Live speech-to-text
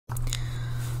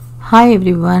Hi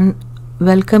everyone,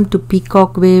 welcome to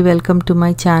Peacock Way, welcome to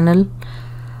my channel.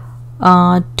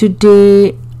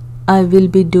 Today I will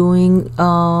be doing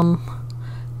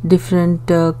different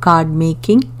card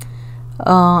making.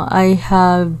 I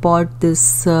have bought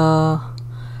this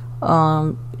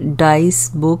dice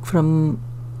book from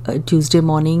Tuesday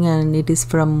morning, and it is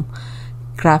from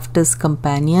Crafter's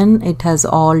Companion. It has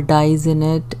all dies in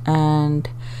it, and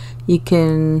you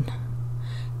can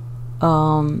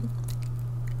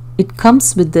it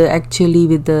comes with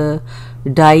the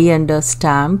die and a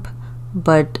stamp,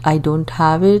 but I don't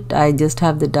have it. I just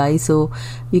have the die, so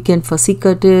you can fussy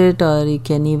cut it or you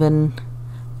can even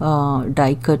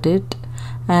die cut it.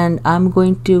 And I'm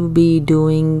going to be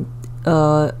doing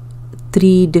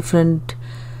 3 different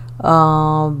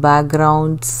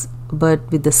backgrounds,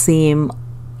 but with the same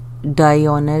die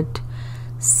on it,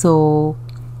 so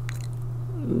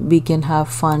we can have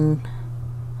fun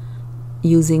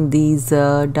using these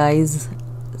dies.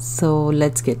 So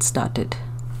let's get started.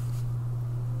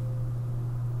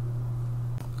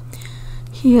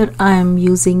 Here I am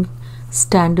using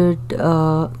standard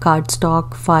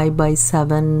cardstock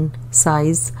 5x7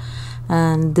 size,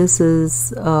 and this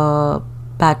is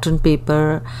pattern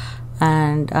paper,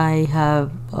 and I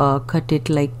have cut it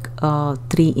like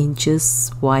 3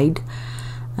 inches wide,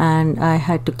 and I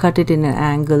had to cut it in an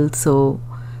angle so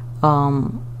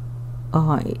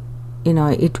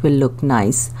it will look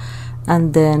nice.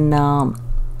 And then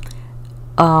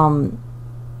I'm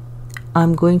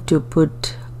going to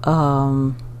put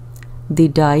the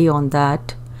die on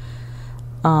that,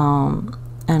 and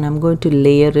I'm going to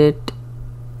layer it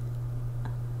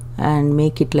and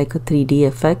make it like a 3D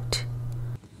effect.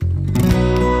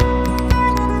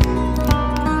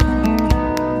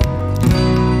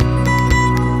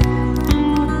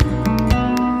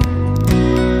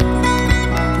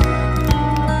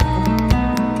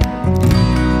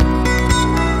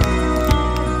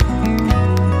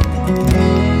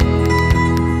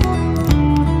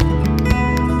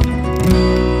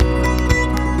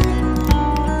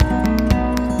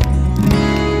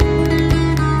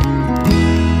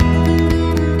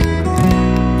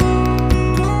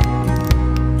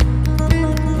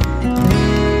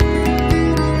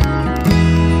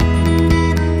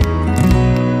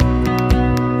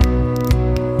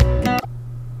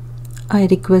 I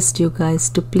request you guys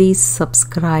to please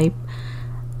subscribe.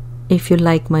 If you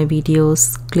like my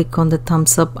videos, click on the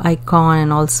thumbs up icon,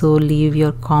 and also leave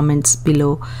your comments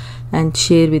below and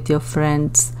share with your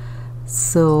friends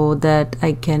so that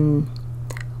I can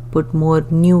put more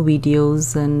new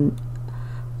videos. And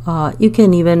you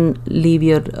can even leave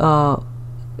your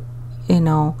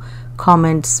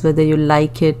comments whether you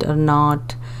like it or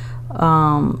not,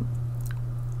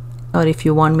 or if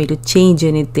you want me to change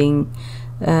anything.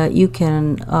 You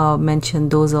can mention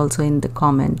those also in the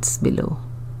comments below.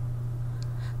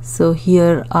 So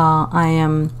here I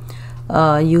am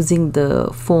using the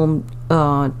foam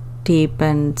tape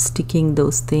and sticking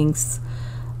those things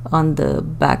on the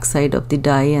back side of the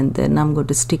die, and then I'm going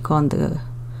to stick on the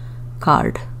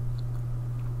card.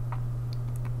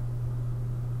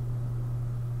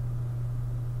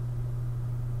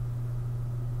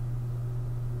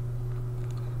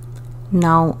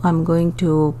 Now I'm going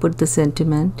to put the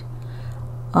sentiment.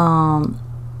 I'm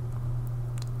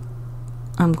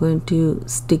going to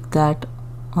stick that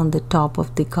on the top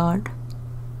of the card.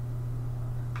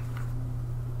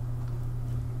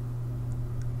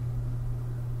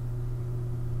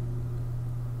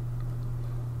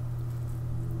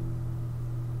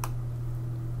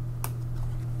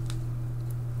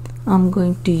 I'm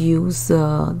going to use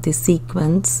the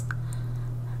sequence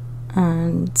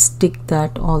and stick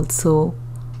that also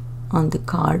on the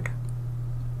card.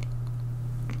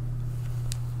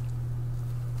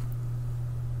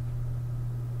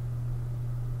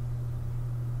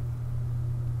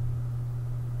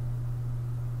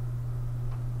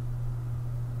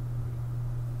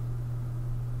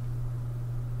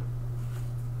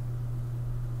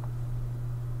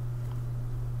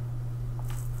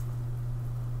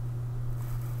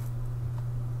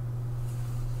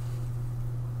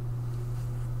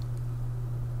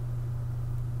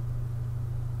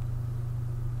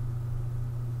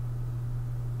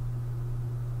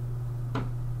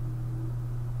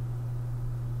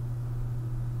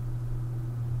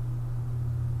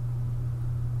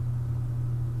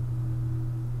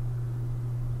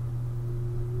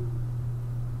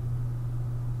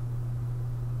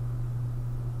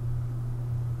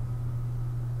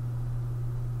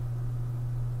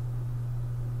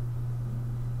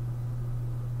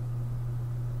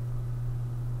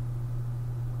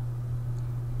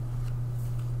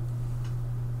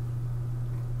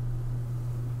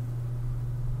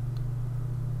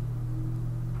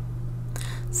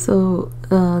 So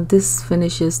this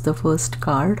finishes the first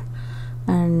card,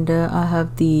 and I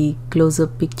have the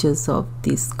close-up pictures of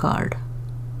this card.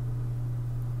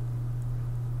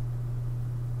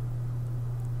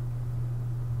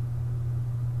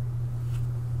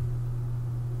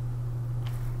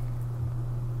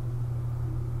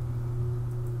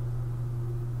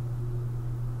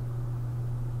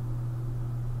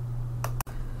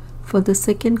 For the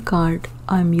second card,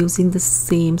 I'm using the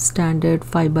same standard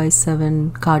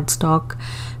 5x7 cardstock,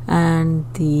 and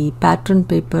the pattern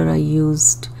paper I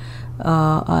used,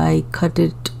 I cut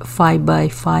it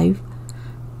 5x5,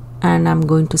 and I'm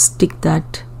going to stick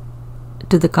that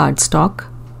to the cardstock.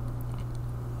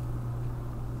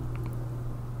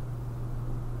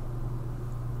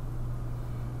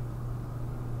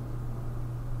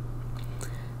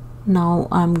 Now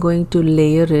I'm going to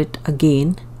layer it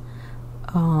again.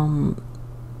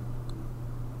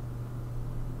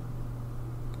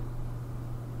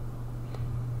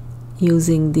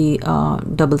 Using the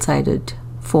double-sided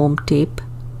foam tape.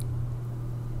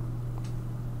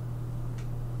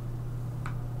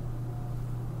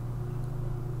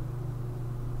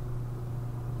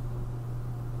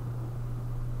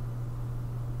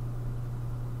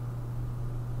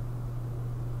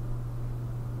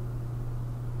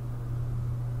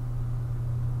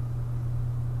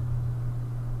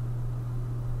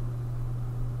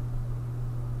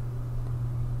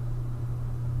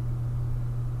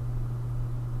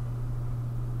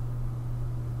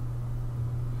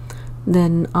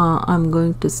 Then I'm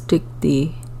going to stick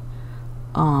the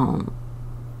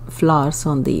flowers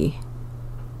on the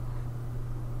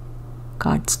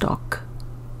cardstock.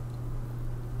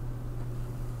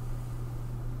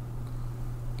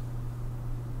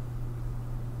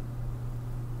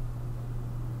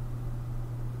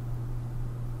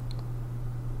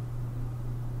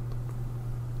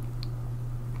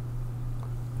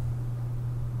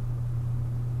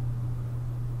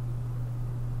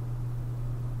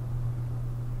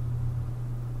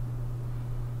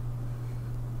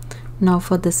 Now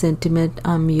for the sentiment,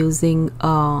 I'm using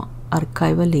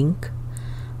archival ink,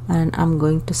 and I'm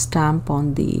going to stamp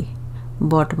on the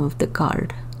bottom of the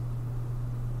card.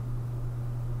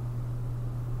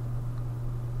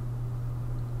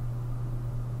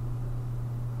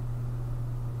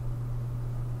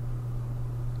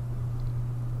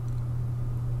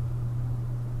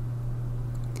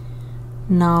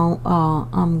 Now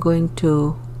I'm going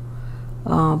to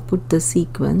put the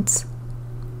sequence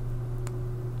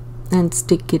and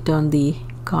stick it on the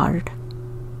card.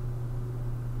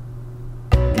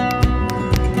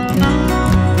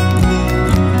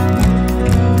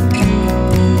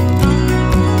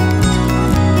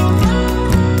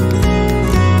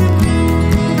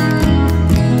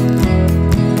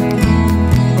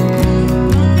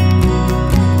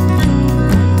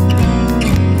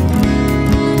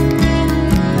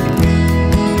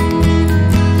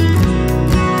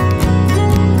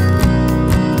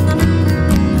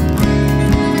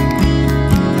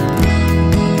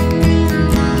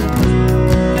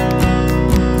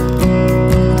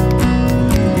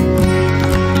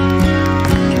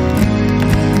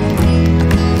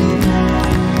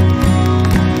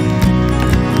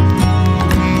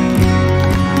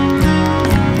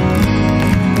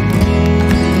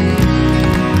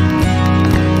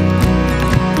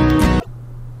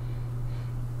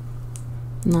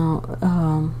 Now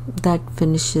that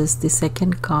finishes the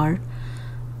second card,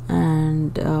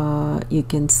 and you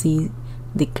can see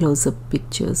the close-up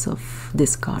pictures of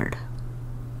this card.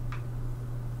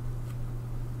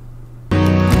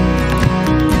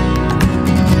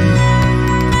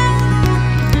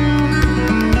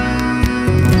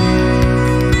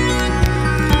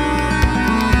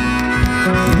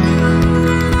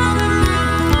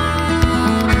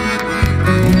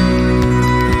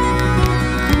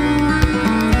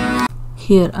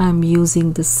 Here I'm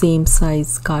using the same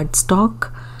size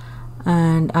cardstock,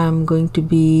 and I'm going to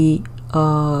be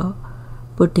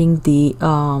putting the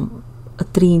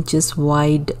 3 inches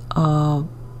wide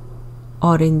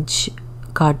orange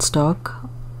cardstock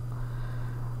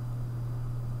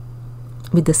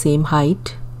with the same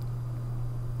height.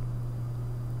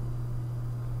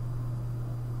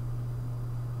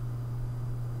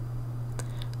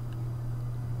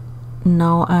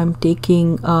 Now I'm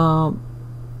taking a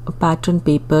pattern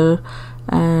paper,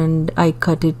 and I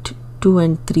cut it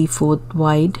 2 3/4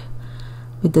 wide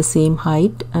with the same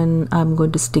height, and I'm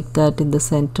going to stick that in the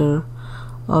center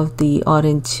of the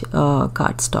orange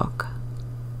cardstock.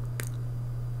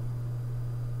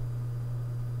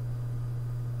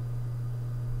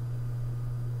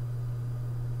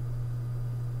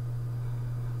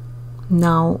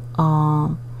 Now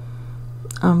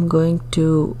I'm going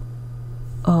to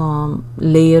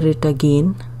layer it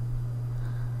again.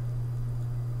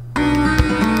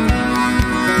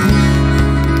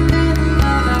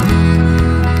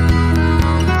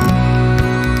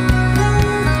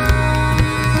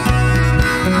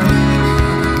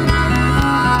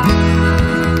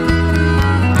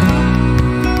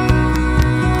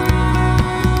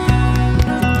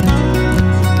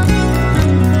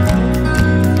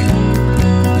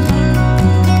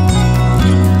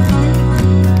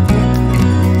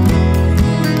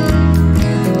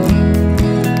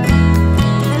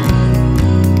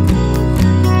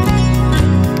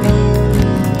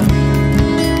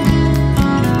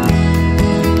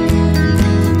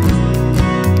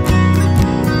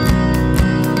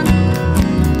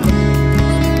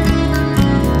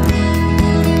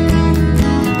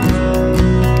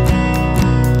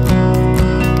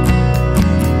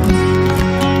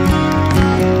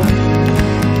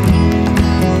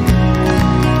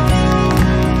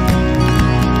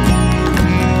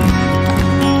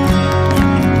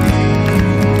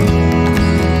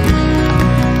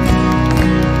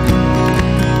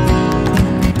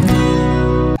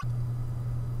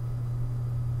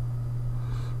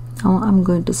 Now I'm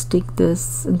going to stick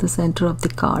this in the center of the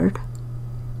card.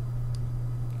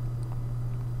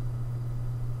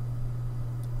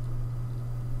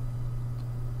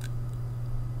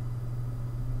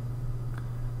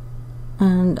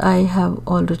 And I have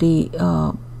already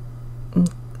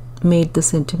made the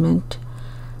sentiment,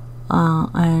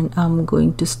 and I'm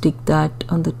going to stick that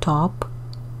on the top.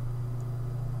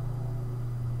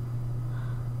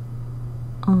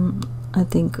 I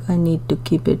think I need to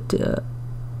keep it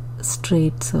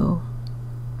straight, so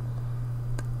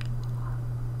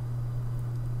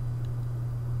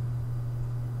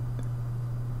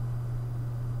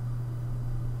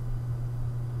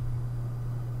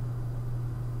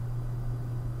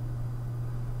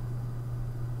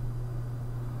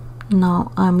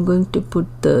now I'm going to put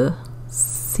the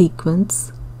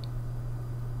sequence.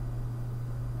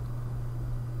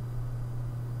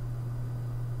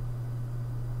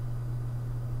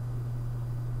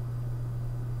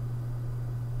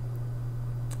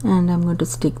 And I'm going to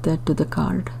stick that to the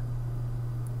card.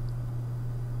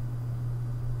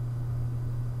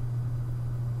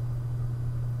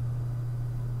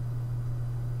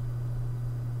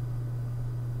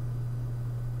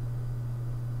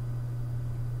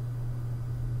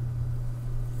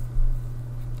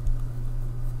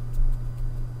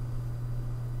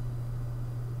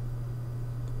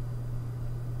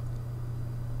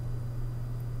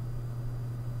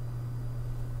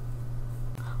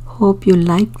 Hope you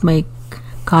liked my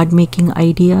card making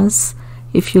ideas.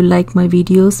 If you like my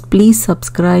videos, please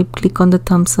subscribe, click on the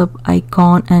thumbs up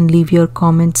icon and leave your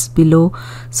comments below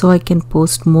so I can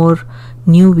post more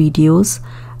new videos,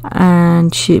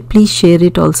 and please share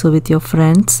it also with your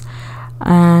friends.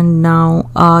 And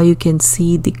now you can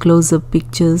see the close-up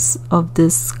pictures of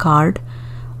this card.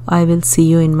 I will see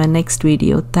you in my next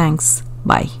video. Thanks.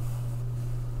 Bye.